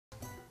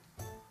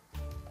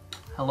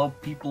Hello,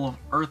 people of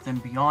Earth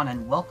and beyond,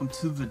 and welcome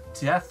to the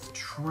Death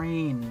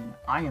Train.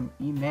 I am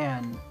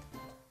E-Man,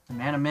 the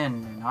man of men,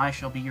 and I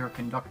shall be your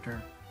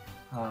conductor.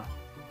 The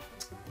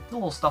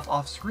little stuff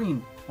off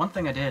screen. One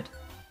thing I did.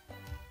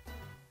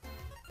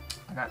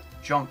 I got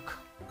junk.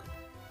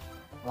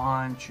 A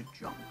bunch of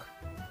junk.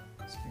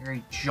 It's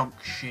very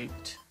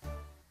junk-shaped.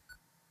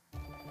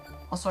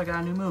 Also, I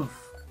got a new move.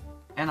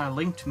 And I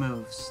linked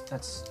moves.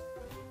 That's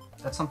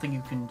something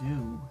you can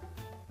do.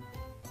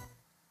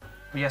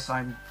 But yes,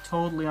 I'm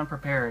totally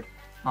unprepared.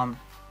 Yeah,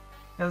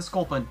 the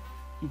Sculpin.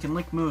 You can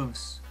link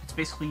moves. It's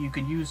basically you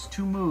can use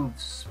two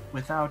moves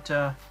without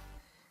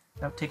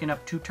taking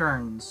up 2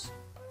 turns.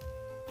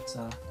 It's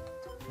gonna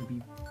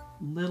be a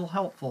little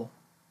helpful,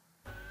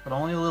 but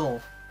only a little.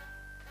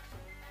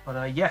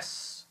 But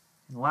yes,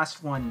 in the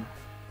last one,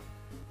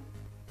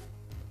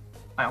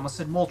 I almost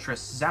said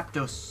Moltres.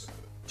 Zapdos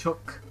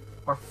took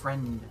our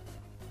friend.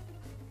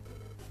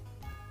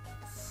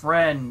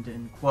 Friend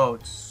in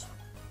quotes.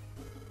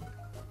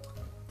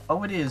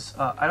 Oh, it is.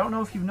 I don't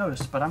know if you've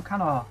noticed, but I'm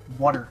kind of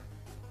water.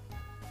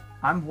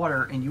 I'm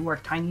water, and you are a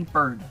tiny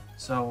bird.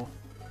 So,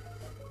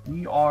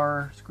 we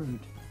are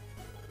screwed.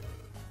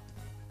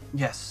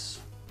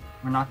 Yes,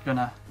 we're not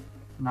gonna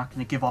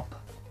give up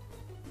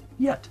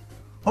yet.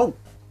 Oh,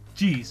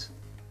 jeez,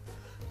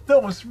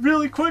 that was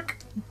really quick.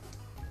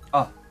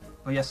 Oh,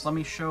 yes. Let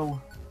me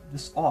show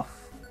this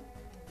off.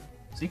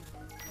 See,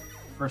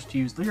 first to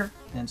use Leer,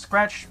 then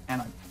Scratch,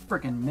 and I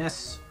freaking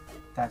miss.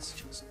 That's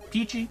just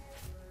peachy.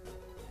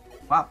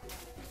 Wow,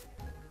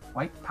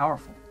 quite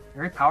powerful.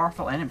 Very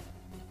powerful enemy.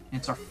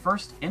 It's our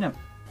first enemy.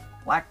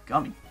 Black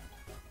Gummy.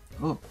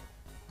 Ooh,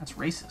 that's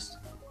racist.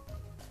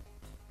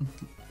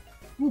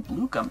 Ooh,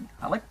 Blue Gummy.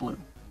 I like blue.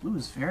 Blue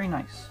is very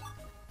nice.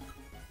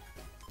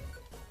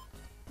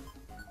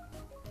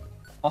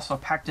 Also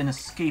packed an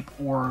escape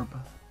orb.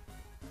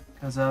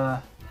 Because,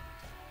 that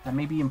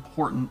may be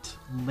important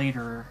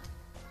later.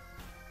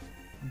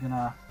 I'm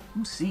gonna...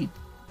 Ooh, seed.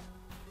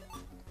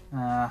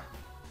 Kinda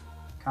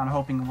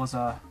hoping it was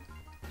a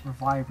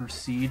Reviver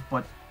seed,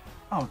 but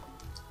oh,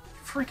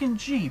 freaking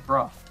G,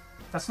 bro.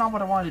 That's not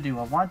what I wanted to do.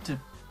 I wanted to...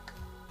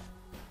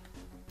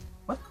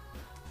 What?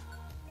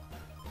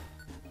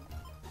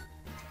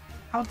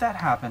 How'd that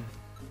happen?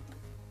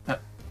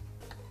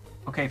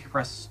 Okay, if you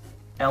press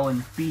L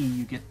and B,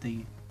 you get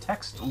the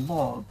text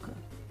log.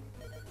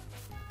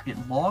 It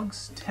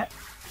logs text.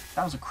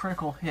 That was a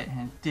critical hit,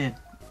 and it did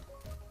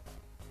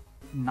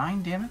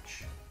 9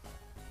 damage?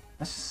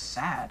 That's just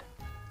sad.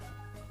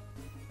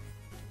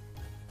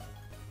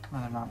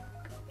 Rather not.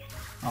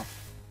 Oh, I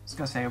was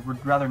gonna say I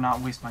would rather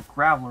not waste my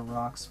Graveler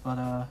rocks, but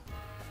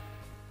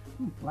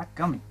ooh, Black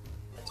Gummy.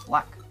 It's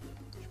black,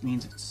 which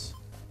means it's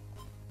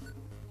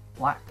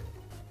black.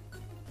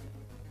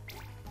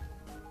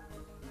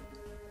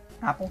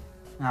 Apple?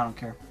 I don't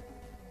care.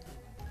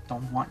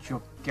 Don't want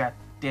your god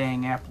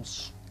dang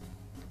apples.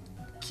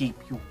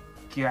 Keep your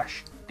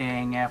gosh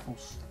dang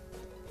apples.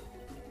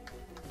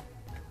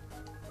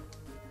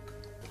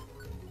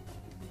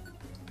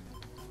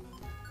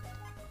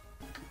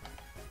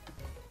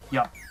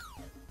 Yup.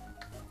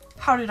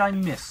 How did I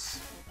miss?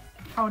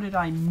 How did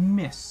I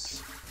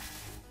miss?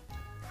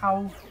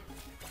 How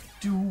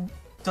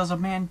does a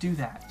man do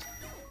that?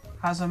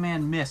 How does a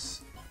man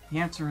miss? The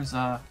answer is,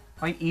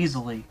 quite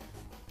easily.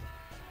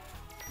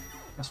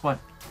 Guess what?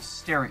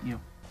 Stare at you.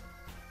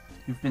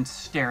 You've been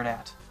stared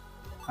at.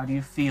 How do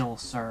you feel,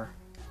 sir?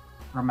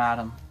 Or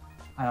madam?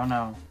 I don't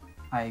know.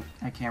 I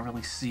can't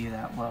really see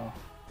that well.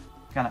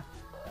 Kinda.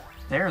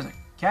 There's a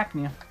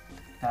Cacnea.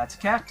 That's a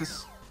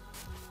cactus.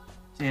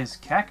 Is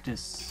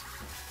cactus.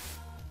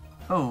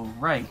 Oh,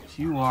 right.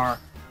 You are...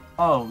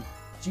 Oh,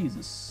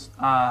 Jesus.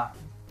 Can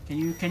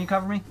you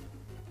cover me?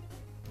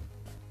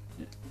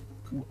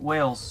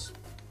 Whales.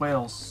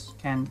 Whales.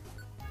 Can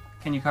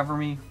you cover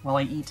me while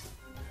I eat?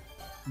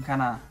 I'm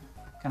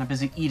kinda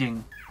busy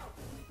eating.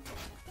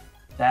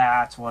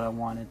 That's what I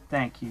wanted.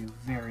 Thank you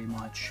very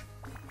much.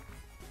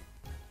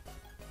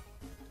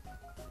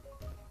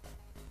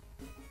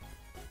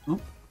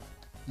 Oop.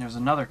 There's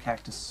another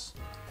cactus.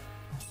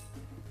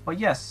 But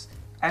yes,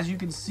 as you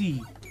can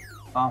see,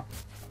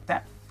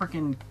 that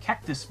freaking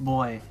cactus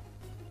boy,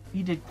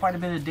 he did quite a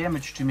bit of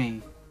damage to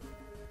me.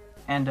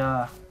 And,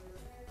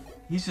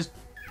 he's just...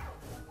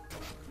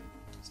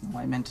 That's not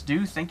what I meant to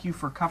do. Thank you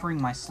for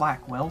covering my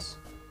slack, Wells.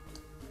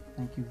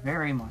 Thank you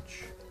very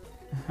much.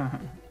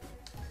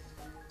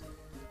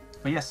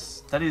 But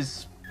yes, that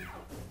is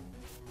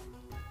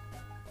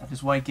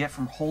what I get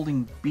from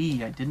holding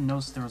B. I didn't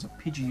notice there was a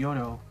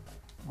Pidgeotto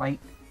right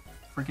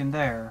freaking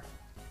there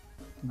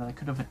that I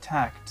could have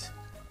attacked.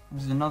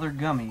 There's another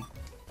Gummy.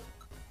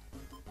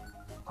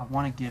 I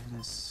want to give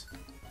this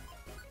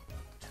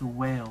to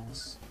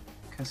Whales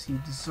because he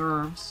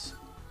deserves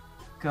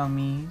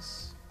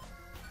gummies.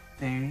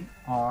 They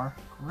are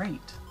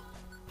great.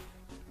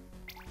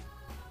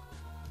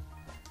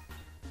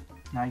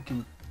 Now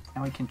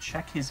we can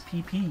check his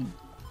PP.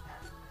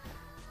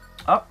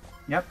 Oh,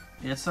 yep,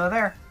 it's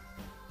there.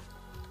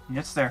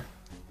 It's there.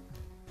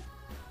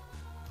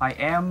 I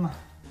am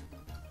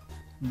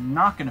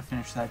not gonna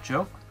finish that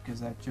joke, because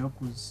that joke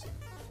was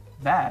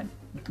bad.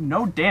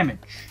 No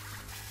damage.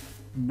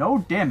 No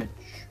damage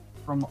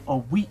from a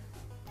wheat.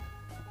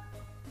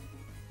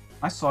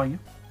 I saw you.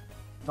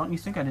 Don't you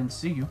think I didn't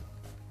see you?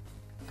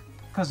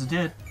 Because I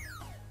did.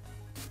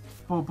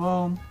 Boom,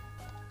 boom.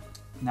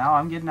 Now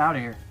I'm getting out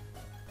of here.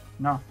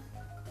 No.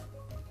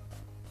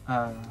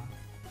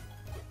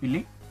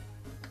 Billy?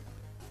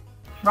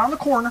 Round the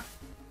corner.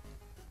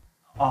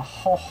 Oh,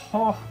 ho,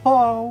 ho,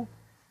 ho.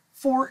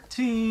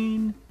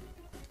 14.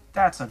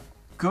 That's a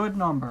good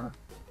number.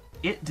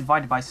 It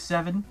divided by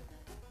 7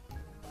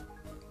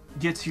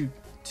 gets you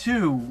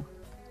 2.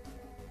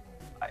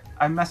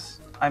 I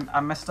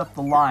messed up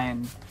the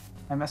line.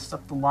 I messed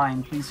up the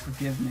line. Please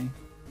forgive me.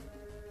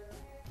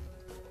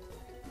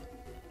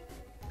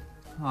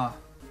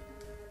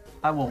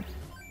 I will.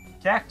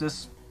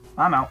 Cactus.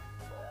 I'm out.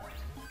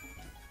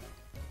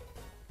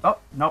 Oh,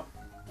 nope.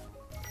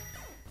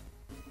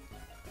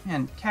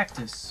 Man,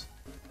 Cactus.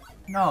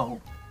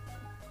 No.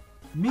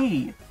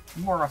 Me.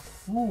 You are a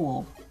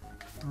fool.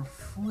 You're a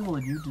fool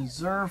and you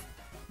deserve...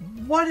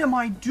 What am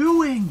I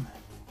doing?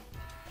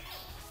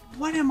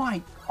 What am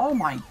I... Oh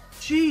my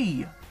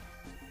gee.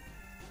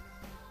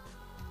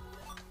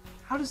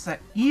 How does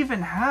that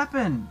even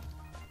happen?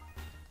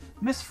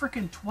 Miss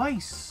frickin'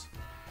 twice.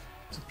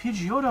 It's a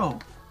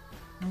Pidgeotto.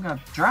 I'm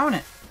gonna drown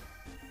it.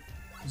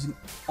 Using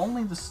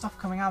only the stuff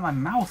coming out of my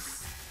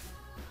mouth.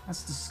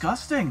 That's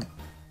disgusting.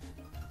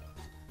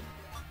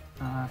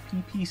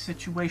 PP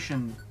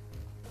situation.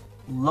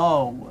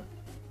 Low.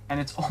 And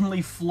it's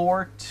only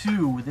floor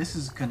 2. This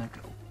is gonna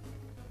go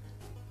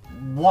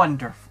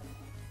wonderful.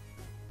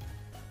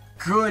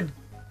 Good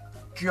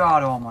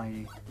God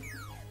almighty.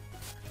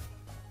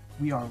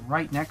 We are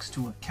right next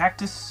to a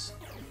cactus.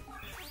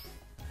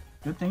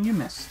 Good thing you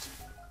missed.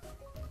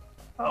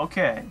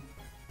 Okay.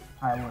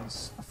 I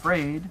was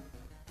afraid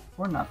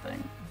for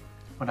nothing.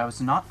 But I was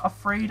not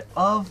afraid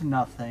of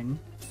nothing.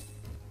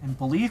 And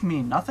believe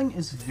me, nothing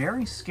is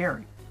very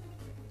scary.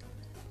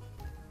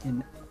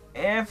 In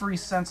every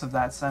sense of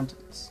that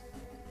sentence.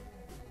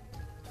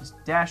 Just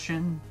dash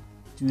in,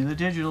 do the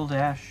digital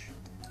dash.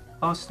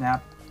 Oh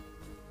snap.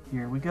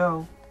 Here we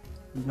go.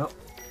 Here we go.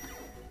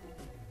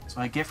 That's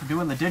what I get for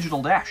doing the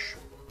digital dash.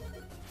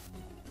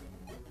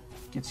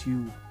 Gets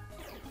you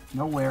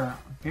nowhere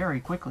very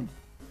quickly.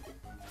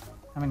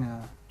 Having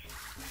a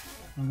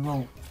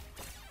little...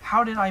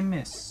 How did I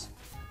miss?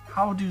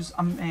 How does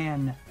a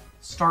man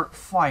start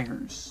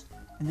fires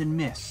and then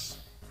miss?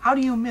 How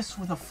do you miss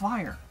with a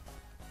fire?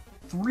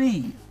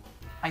 3.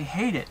 I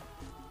hate it.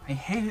 I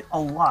hate it a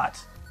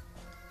lot.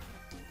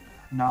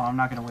 No, I'm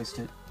not gonna waste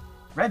it.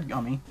 Red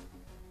gummy.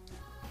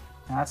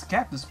 That's a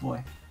cactus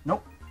boy.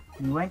 Nope.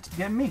 You ain't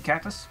getting me,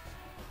 cactus.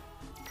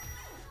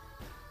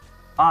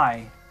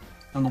 I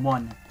am the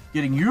one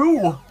getting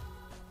you!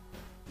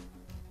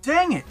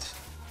 Dang it!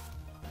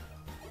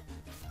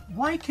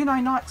 Why can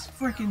I not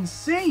freaking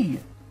see?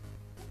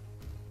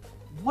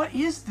 What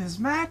is this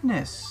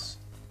madness?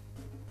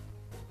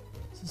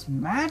 This is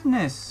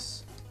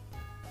madness.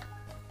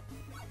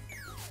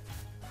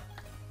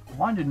 I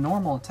wanted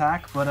normal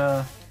attack,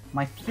 but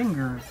my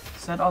finger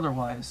said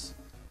otherwise.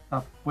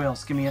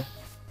 Whales, give me it.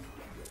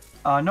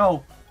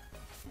 No.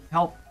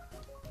 Help.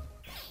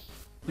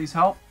 Please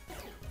help.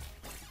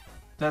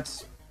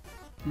 That's...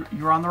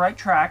 You're on the right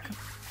track.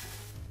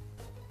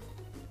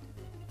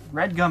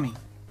 Red gummy.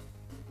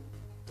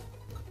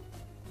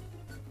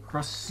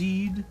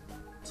 Proceed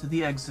to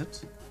the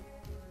exit.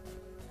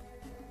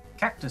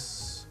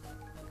 Cactus.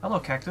 Hello,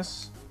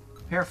 cactus.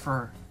 Prepare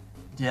for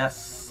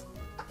death.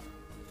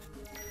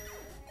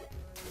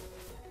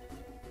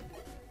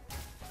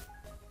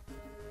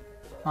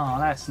 Oh,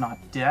 that's not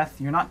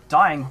death. You're not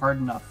dying hard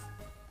enough.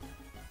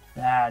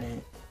 That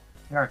it.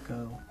 There it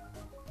go.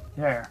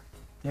 There.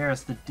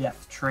 There's the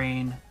death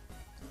train.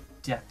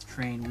 Death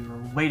train we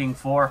were waiting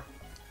for.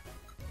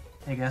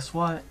 Hey, guess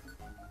what?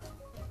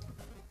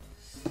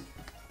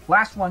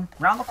 Last one.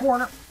 Round the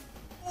corner.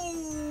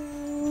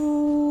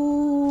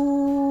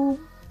 Ooh.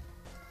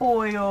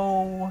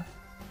 Boyo.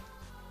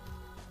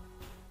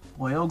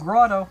 Boyo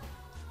Grotto.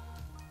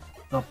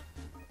 The...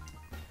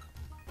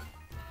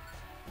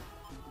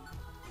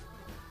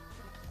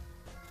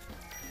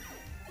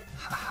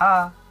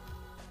 Haha.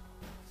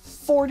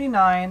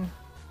 49.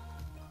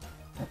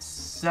 That's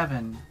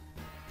 7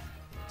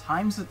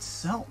 times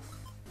itself.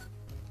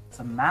 It's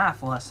a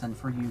math lesson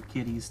for you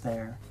kiddies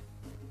there.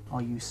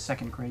 All you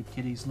second grade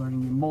kiddies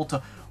learning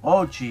your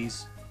Oh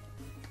jeez.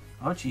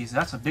 Oh jeez,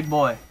 that's a big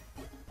boy.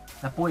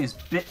 That boy is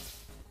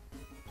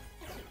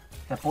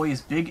That boy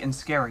is big and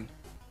scary.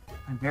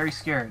 I'm very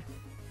scared.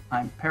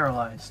 I'm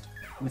paralyzed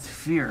with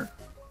fear.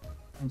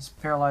 I'm just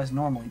paralyzed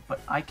normally, but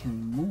I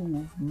can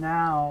move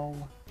now.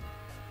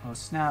 Oh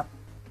snap.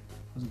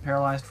 Wasn't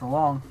paralyzed for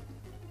long.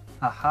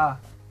 Haha.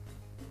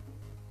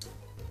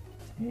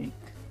 Take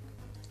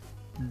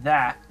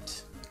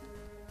that.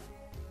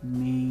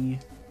 Me.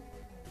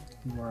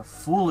 You are a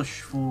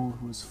foolish fool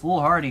who is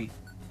foolhardy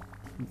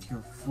with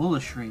your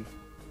foolishness.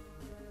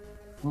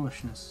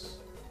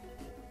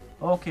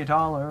 Okay,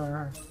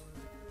 dollar.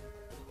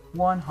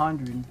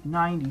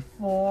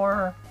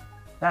 194.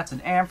 That's an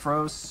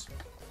Ampharos.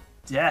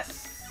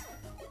 Death.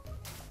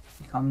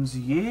 Becomes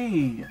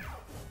ye.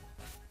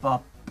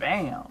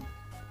 Ba-bam.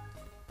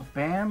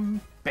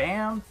 Ba-bam,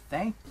 bam,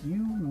 thank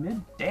you,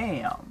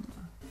 mid-damn.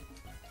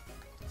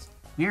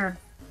 Weird,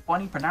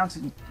 funny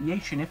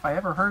pronunciation if I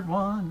ever heard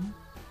one.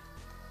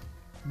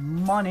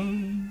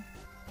 Money.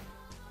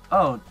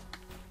 Oh.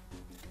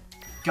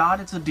 God,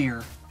 it's a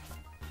deer.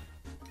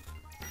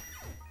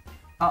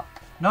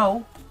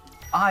 No.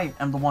 I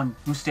am the one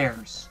who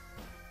stares.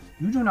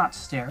 You do not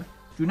stare.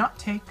 Do not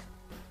take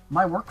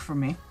my work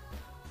from me.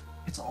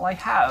 It's all I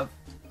have.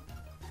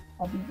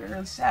 I'll be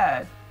very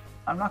sad.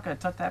 I'm not going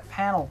to touch that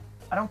panel.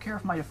 I don't care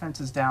if my defense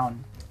is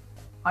down.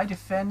 I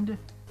defend...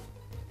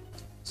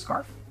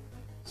 Scarf?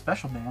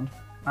 Special band?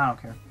 I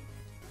don't care.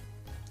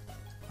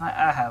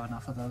 I have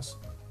enough of those.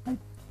 Hi,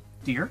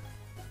 deer.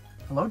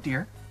 Hello,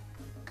 deer.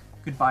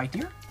 Goodbye,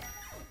 deer.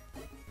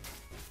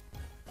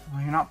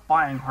 Well, you're not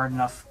buying hard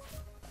enough.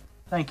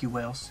 Thank you,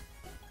 whales.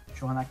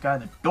 Showing that guy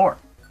the door.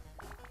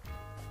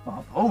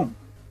 Oh, boom.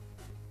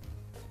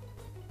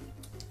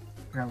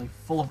 Apparently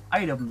full of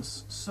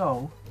items,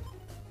 so...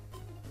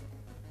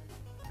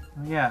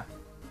 Oh, yeah.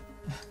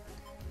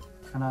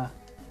 Kinda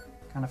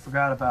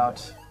forgot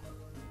about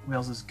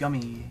Whales'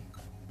 gummy.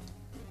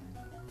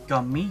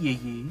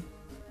 Gummy-yee.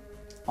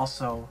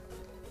 Also,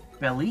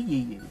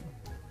 belly-yee.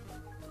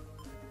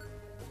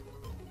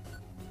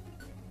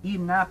 Eat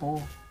an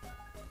apple.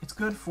 It's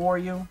good for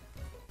you.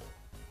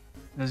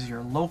 This is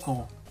your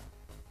local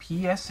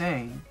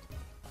PSA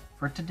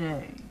for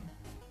today.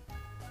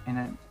 And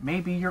it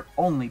may be your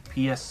only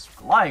PS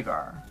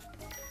Gligar.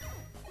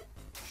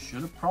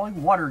 Should have probably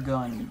water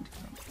gunned.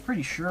 I'm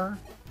pretty sure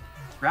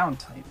ground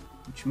type,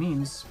 which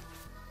means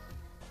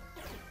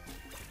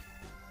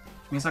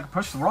I could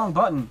push the wrong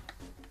button.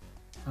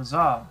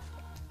 Huzzah.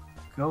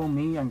 Go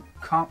me and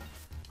comp.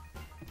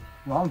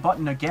 Wrong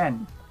button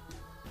again.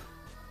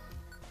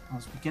 I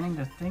was beginning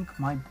to think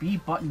my B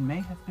button may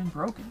have been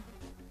broken,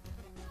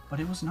 but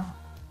it was not.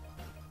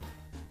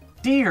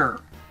 Deer!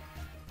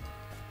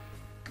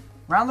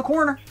 Round the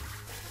corner!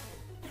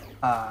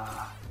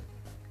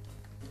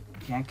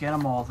 Can't get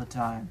them all the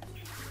time.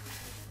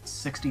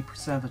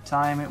 60% of the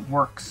time it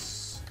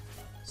works.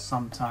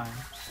 Sometimes.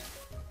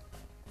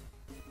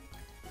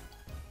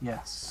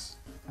 Yes.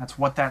 That's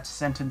what that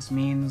sentence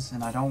means,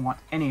 and I don't want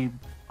any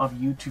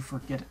of you to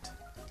forget it.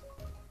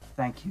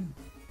 Thank you.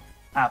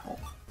 Apple.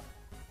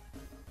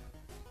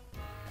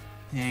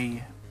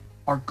 They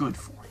are good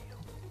for you.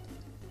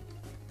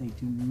 They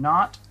do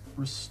not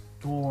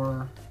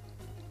restore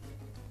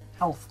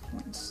health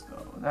points,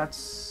 though.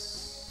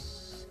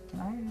 That's... Can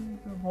I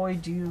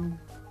avoid you?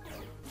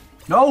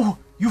 No!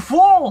 You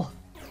fool!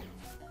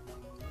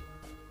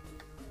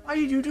 Why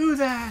did you do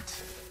that?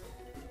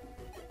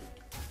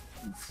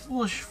 You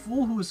foolish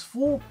fool who is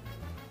fool.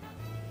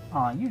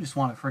 Aw, you just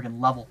want a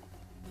friggin' level.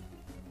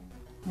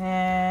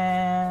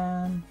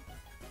 Man.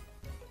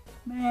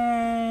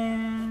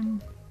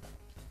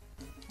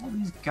 All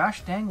these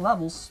gosh dang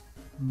levels.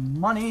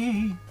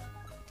 Money.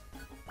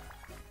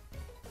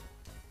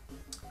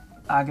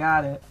 I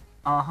got it.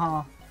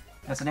 Uh-huh.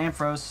 That's an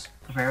Ampharos.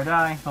 Prepare to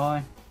die,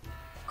 boy.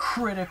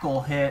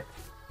 Critical hit.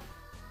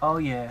 Oh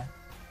yeah.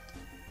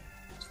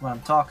 That's what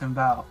I'm talking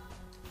about.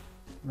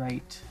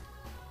 Right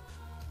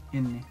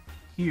in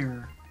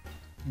here.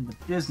 In the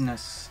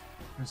business.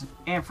 There's an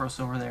Ampharos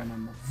over there and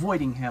I'm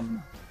avoiding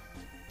him.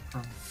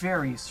 For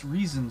various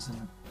reasons and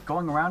I'm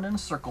going around in a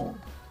circle.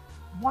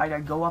 Why'd I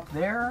go up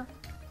there?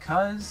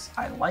 Because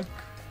I like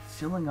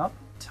filling up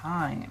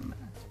time.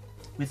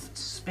 With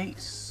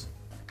space.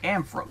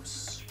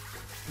 Ampharos.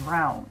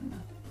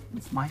 Drown.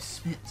 With my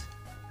spit.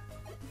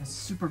 That's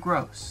super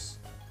gross.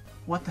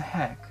 What the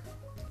heck?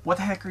 What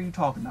the heck are you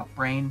talking about,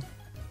 brain?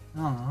 I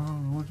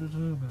don't know what to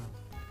do about.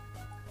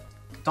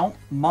 Don't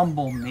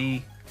mumble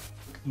me.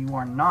 You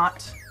are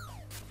not.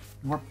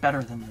 You are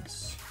better than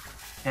this.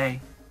 Okay?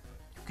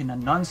 You can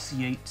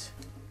enunciate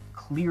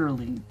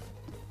clearly.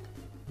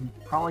 You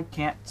probably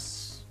can't.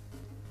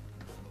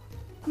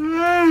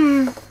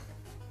 I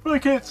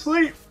can't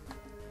sleep.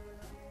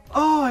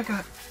 Oh, I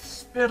got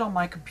spit on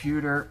my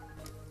computer.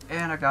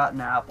 And I got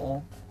an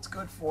apple. It's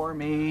good for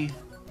me.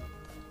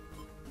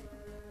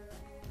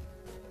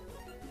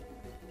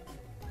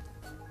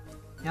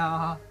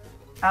 Yeah.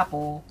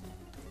 Apple.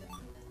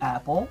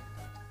 Apple.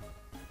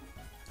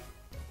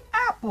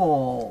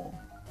 Apple.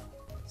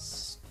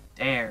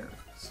 Stairs.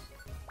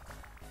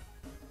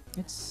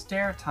 It's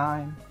stair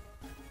time.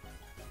 I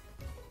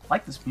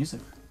like this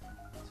music.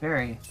 It's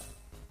very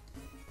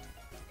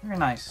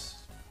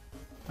nice.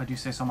 If I do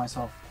say so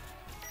myself.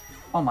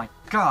 Oh my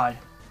god.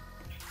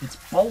 It's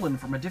Bolin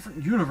from a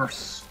different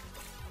universe.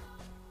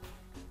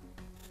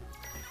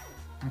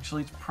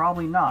 Actually, it's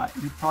probably not.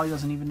 He probably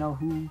doesn't even know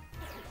who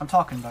I'm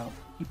talking about.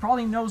 He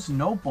probably knows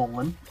no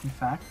Bolin, in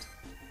fact.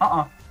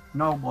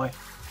 No, boy.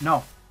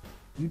 No.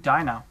 You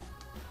die now.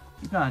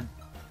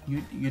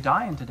 You're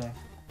dying today.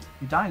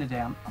 You're dying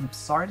today. I'm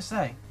sorry to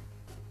say.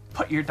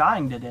 But you're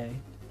dying today.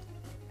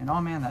 And oh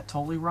man, that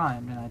totally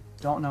rhymed, and I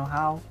don't know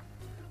how.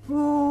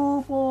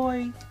 Ooh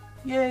boy!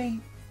 Yay!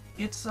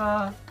 It's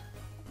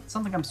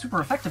something I'm super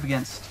effective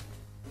against.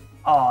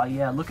 Oh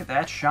yeah, look at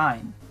that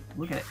shine.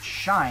 Look at it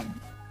shine.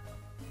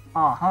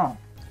 Uh-huh.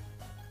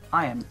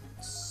 I am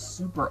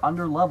super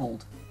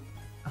under-leveled.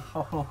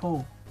 Ho ho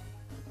ho.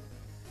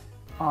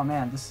 Oh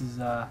man, this is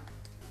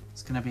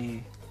it's gonna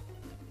be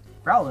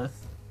Growlithe.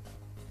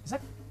 Is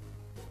that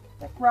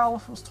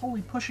Growlithe was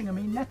totally pushing a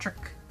Manectric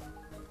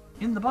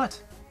in the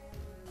butt.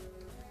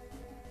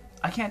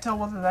 I can't tell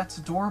whether that's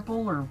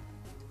adorable or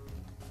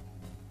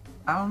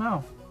I don't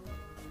know.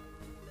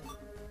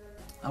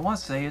 I want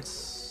to say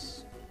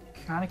it's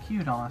kind of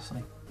cute,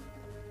 honestly.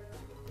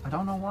 I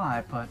don't know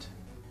why, but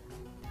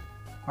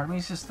part of me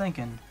is just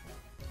thinking,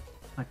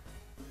 like,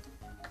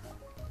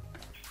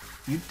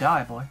 you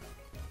die, boy.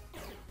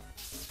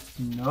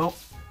 Nope.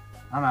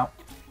 I'm out.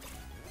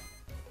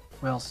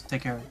 Whales,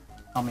 take care of it.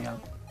 Help me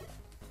out.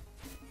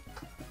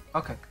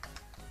 Okay.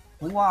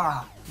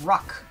 Wow,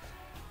 rock.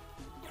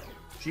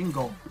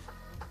 Jingle.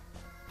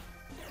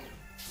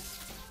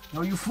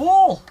 No, you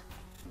fool!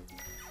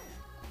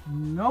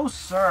 No,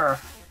 sir.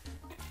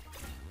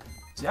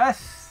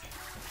 Death.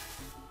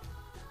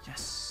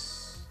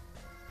 Yes.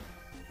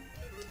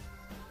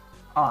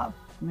 Ah,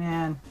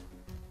 man.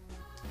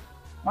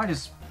 Why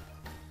just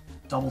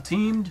double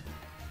teamed?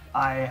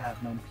 I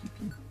have no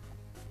PP.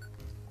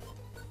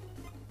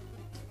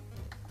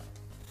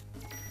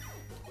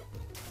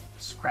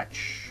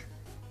 Scratch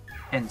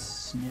and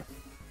sniff.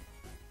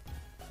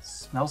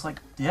 Smells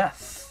like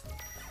death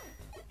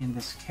in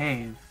this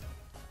cave.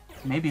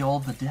 Maybe all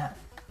the death.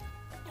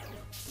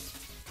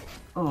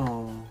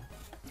 Oh,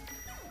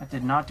 that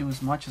did not do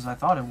as much as I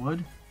thought it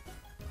would.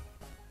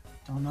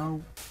 Don't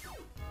know.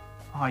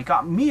 Oh, he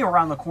got me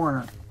around the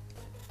corner.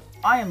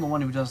 I am the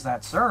one who does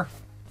that, sir.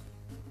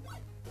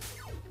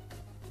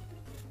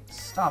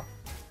 Stop.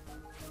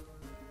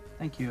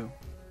 Thank you.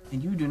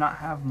 And you do not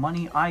have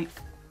money.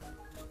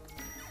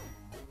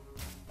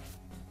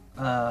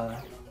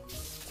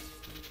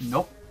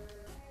 Nope.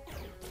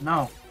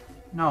 No.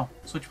 No.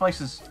 Switch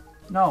places.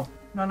 No.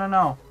 No, no,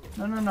 no.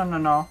 No, no, no, no,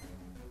 no.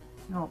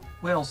 No.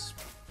 Whales.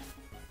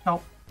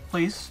 Help.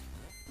 Please.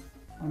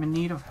 I'm in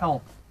need of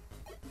help.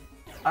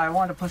 I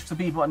want to push the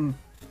B button.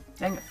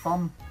 Dang it,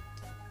 Thumb.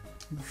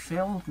 You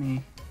failed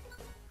me.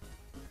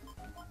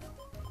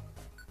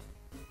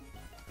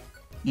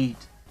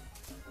 Eat.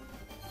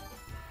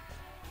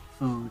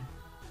 Food.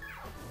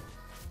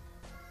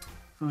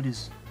 Food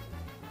is...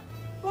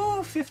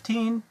 Ooh,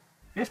 15.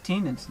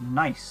 15 is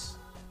nice.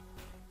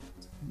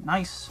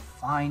 Nice,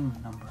 fine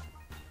number.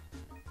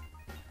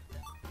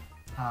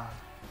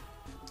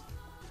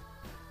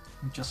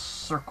 We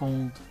just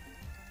circled...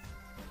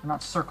 We're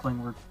not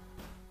circling, we're...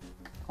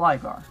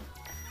 Gligar.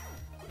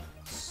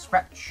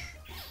 Scratch.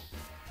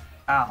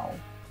 Ow.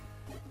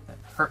 That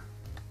hurt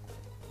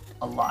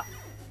a lot.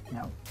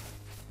 Now,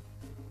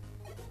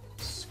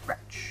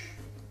 scratch.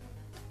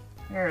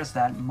 There's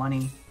that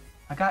money.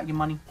 I got you,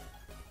 money.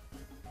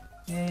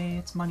 Yay,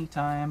 it's money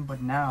time,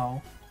 but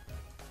now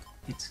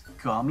it's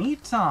gummy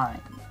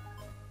time.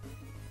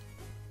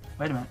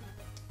 Wait a minute.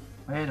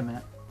 Wait a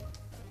minute.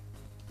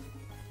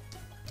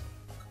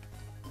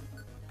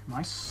 Am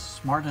I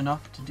smart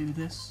enough to do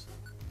this?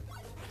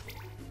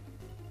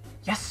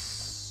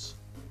 Yes!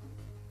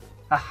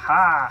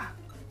 Haha!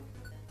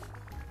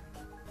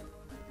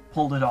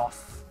 Pulled it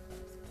off.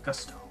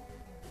 Gusto.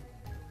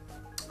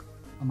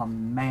 I'm a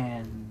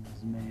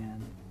man's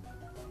man.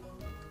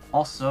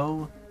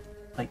 Also,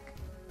 like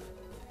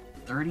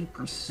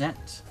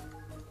 30%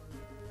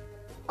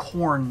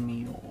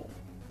 cornmeal.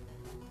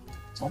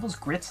 It's all those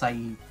grits I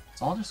eat.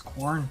 It's all just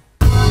corn.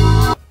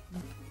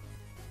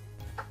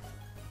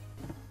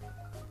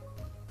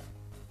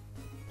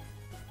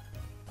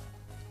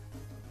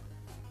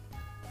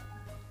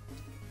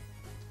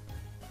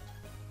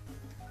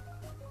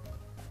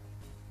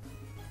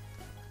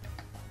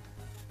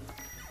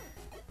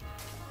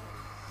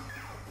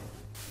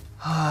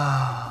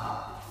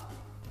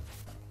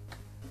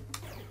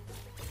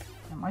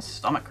 Man, my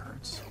stomach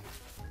hurts.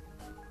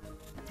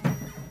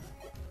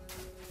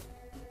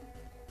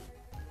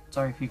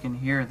 Sorry if you can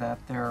hear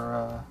that. There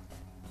are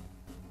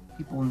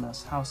people in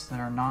this house that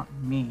are not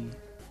me.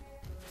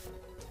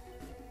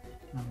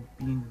 I'm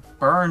being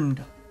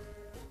burned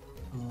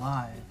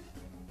alive.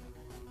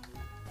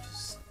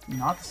 Just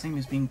not the same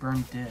as being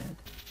burned dead.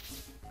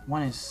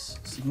 One is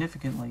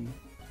significantly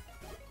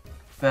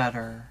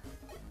better.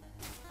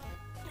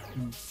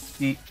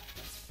 The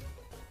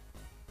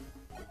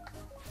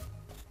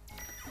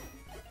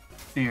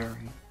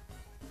theory.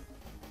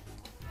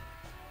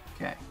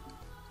 Okay.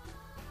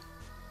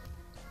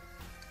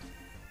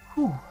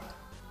 Whew.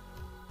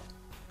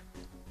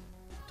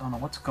 Don't know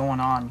what's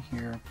going on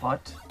here,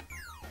 but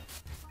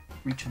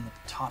reaching the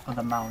top of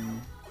the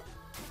mountain.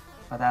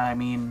 By that I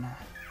mean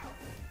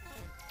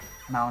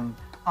mountain.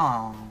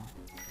 Oh,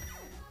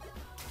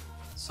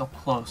 so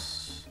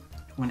close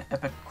to an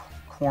epic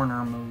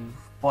corner move,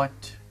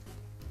 but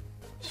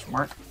just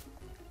weren't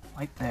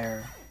right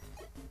there.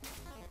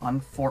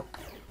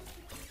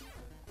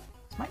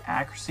 Is my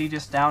accuracy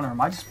just down, or am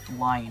I just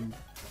blind?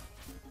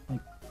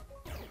 Like,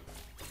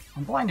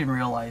 I'm blind in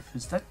real life.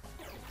 Is that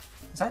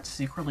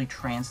secretly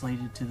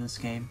translated to this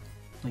game?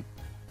 Like,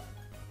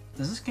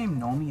 does this game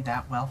know me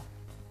that well?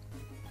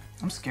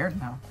 I'm scared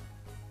now.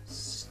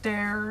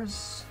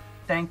 Stairs.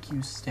 Thank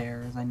you,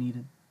 stairs. I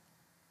needed.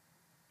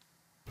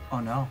 Oh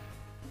no.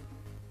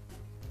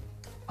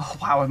 Oh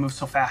wow, I moved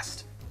so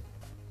fast.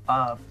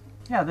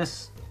 Yeah,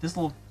 this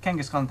little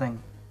Kangaskhan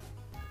thing.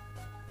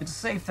 It's a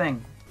save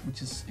thing,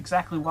 which is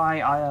exactly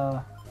why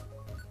I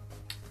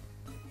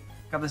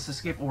got this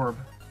escape orb.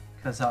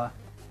 Because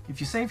if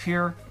you save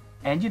here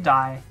and you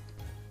die,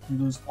 you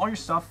lose all your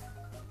stuff,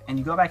 and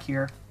you go back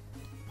here,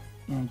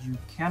 and you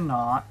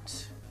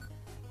cannot,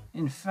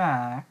 in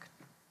fact,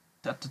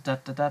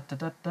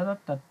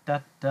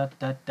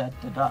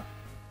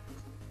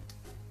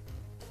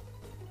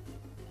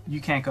 you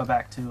can't go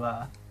back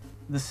to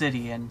the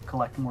city and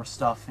collect more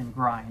stuff and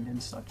grind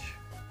and such.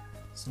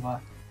 So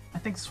I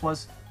think this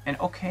was an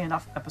okay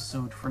enough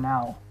episode for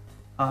now.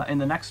 In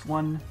the next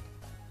one,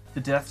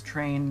 the death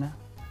train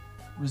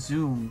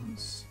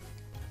resumes,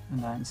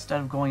 and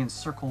instead of going in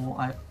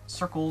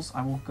circles,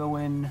 I will go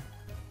in.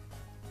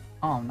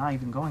 Oh, I'm not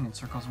even going in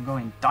circles. I'm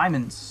going in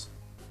diamonds.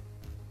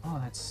 Oh,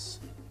 that's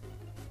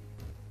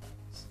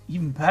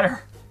even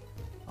better.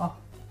 Oh,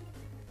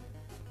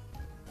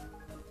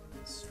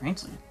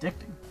 strangely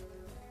addicting.